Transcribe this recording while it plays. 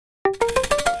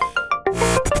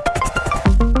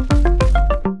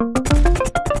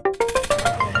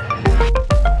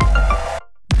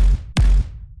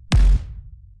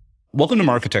Welcome to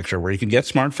Marketecture, where you can get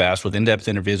smart fast with in-depth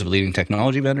interviews with leading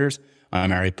technology vendors.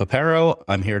 I'm Ari Papero.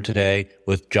 I'm here today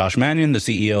with Josh Mannion, the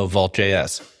CEO of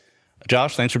Vault.js.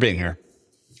 Josh, thanks for being here.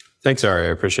 Thanks, Ari. I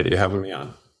appreciate you having me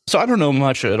on. So I don't know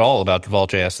much at all about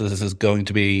Vault.js. This is going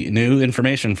to be new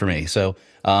information for me. So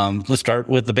let's start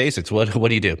with the basics. What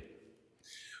do you do?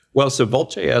 Well, so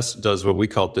Vault.js does what we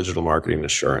call digital marketing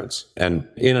assurance. And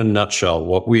in a nutshell,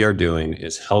 what we are doing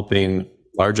is helping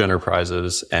large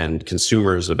enterprises and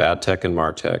consumers of ad tech and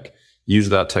martech use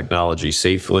that technology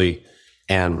safely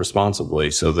and responsibly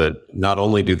so that not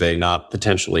only do they not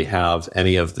potentially have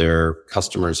any of their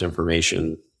customers'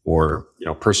 information or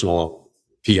personal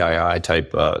PII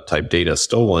type data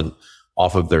stolen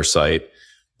off of their site,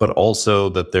 but also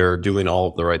that they're doing all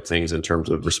of the right things in terms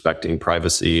of respecting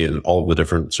privacy and all of the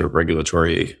different sort of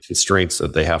regulatory constraints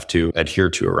that they have to adhere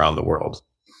to around the world.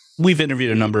 We've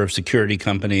interviewed a number of security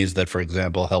companies that, for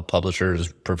example, help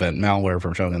publishers prevent malware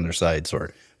from showing on their sites,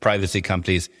 or privacy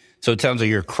companies. So it sounds like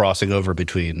you're crossing over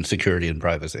between security and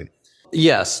privacy.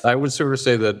 Yes, I would sort of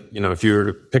say that, if you were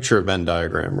to picture a Venn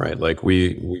diagram, right? Like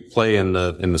we play in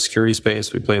the security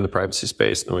space, we play in the privacy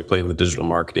space, and we play in the digital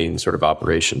marketing sort of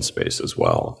operations space as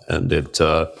well. And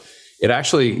it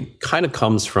actually kind of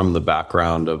comes from the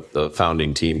background of the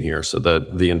founding team here. So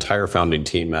the entire founding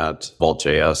team at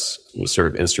Vault.js was sort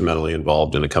of instrumentally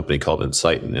involved in a company called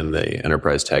Insighten in the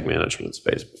enterprise tag management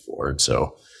space before. And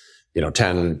so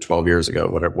 10, 12 years ago,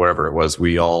 whatever it was,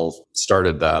 we all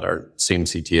started that, our same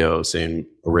CTO, same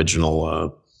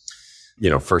original,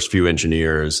 first few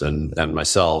engineers and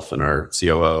myself and our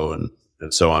COO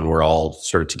and so on. We're all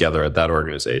sort of together at that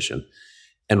organization.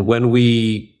 And when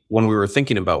we were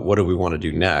thinking about what do we want to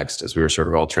do next, as we were sort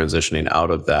of all transitioning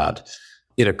out of that,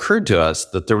 it occurred to us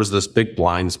that there was this big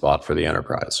blind spot for the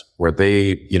enterprise where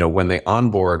they, when they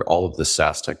onboard all of this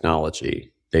SaaS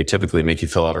technology, they typically make you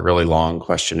fill out a really long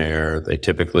questionnaire.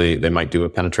 They might do a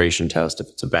penetration test if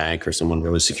it's a bank or someone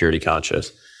really security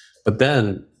conscious. But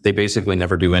then they basically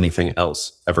never do anything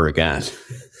else ever again.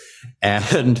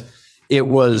 And it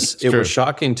was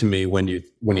shocking to me when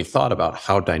you thought about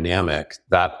how dynamic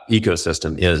that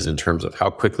ecosystem is in terms of how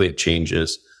quickly it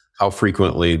changes, how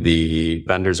frequently the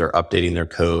vendors are updating their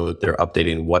code, they're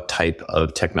updating what type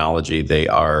of technology they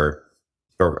are,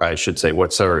 or I should say,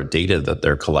 what sort of data that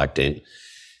they're collecting.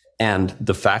 And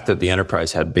the fact that the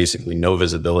enterprise had basically no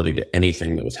visibility to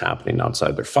anything that was happening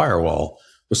outside their firewall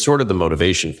was sort of the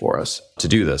motivation for us to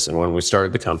do this. And when we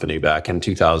started the company back in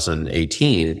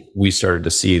 2018, we started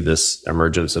to see this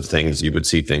emergence of things. You would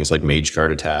see things like mage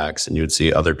card attacks, and you would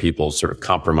see other people sort of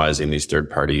compromising these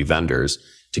third-party vendors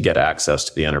to get access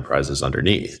to the enterprises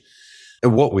underneath.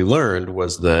 And what we learned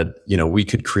was that, we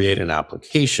could create an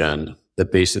application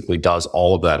that basically does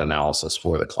all of that analysis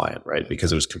for the client, right?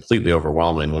 Because it was completely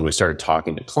overwhelming. When we started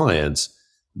talking to clients,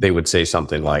 they would say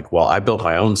something like, well, I built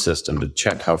my own system to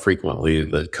check how frequently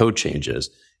the code changes.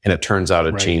 And it turns out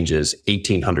it changes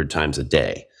 1,800 times a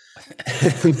day.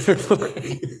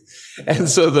 And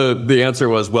so the answer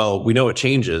was, well, we know it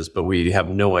changes, but we have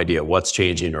no idea what's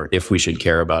changing or if we should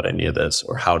care about any of this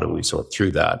or how do we sort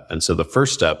through that. And so the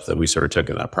first step that we sort of took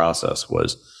in that process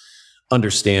was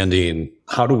understanding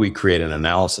how do we create an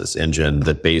analysis engine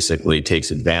that basically takes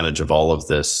advantage of all of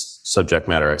this subject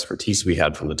matter expertise we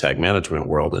had from the tag management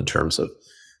world in terms of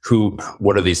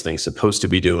what are these things supposed to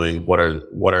be doing? What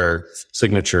are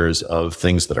signatures of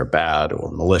things that are bad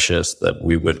or malicious that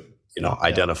we would,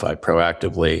 identify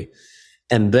proactively?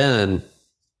 And then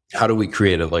how do we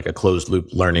create a closed loop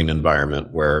learning environment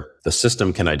where the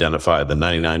system can identify the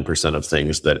 99% of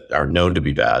things that are known to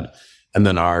be bad? And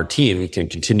then our team can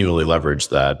continually leverage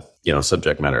that,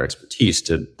 subject matter expertise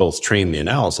to both train the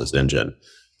analysis engine,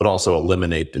 but also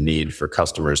eliminate the need for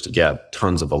customers to get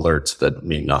tons of alerts that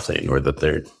mean nothing or that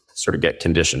they sort of get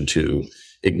conditioned to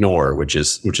ignore, which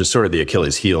is sort of the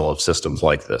Achilles heel of systems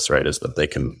like this, right? Is that they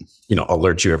can,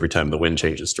 alert you every time the wind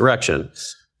changes direction,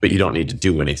 but you don't need to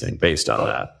do anything based on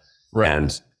that. Right.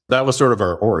 And that was sort of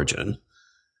our origin.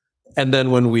 And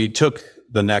then when we took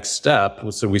the next step,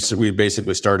 so we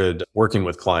basically started working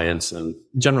with clients, and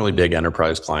generally big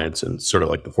enterprise clients, and sort of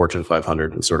like the Fortune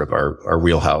 500 was sort of our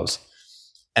wheelhouse.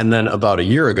 And then about a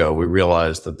year ago, we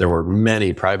realized that there were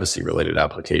many privacy related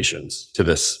applications to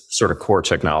this sort of core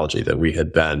technology that we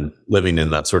had been living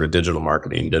in, that sort of digital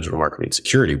marketing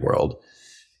security world.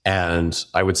 And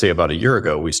I would say about a year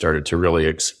ago, we started to really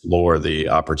explore the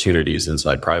opportunities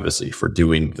inside privacy for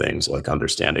doing things like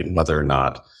understanding whether or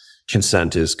not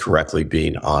consent is correctly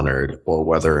being honored, or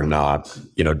whether or not,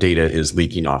 data is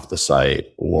leaking off the site,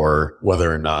 or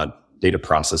whether or not data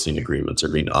processing agreements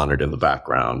are being honored in the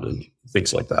background and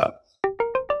things like that.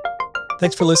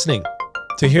 Thanks for listening.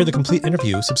 To hear the complete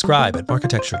interview, subscribe at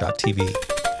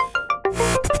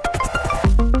marketecture.tv.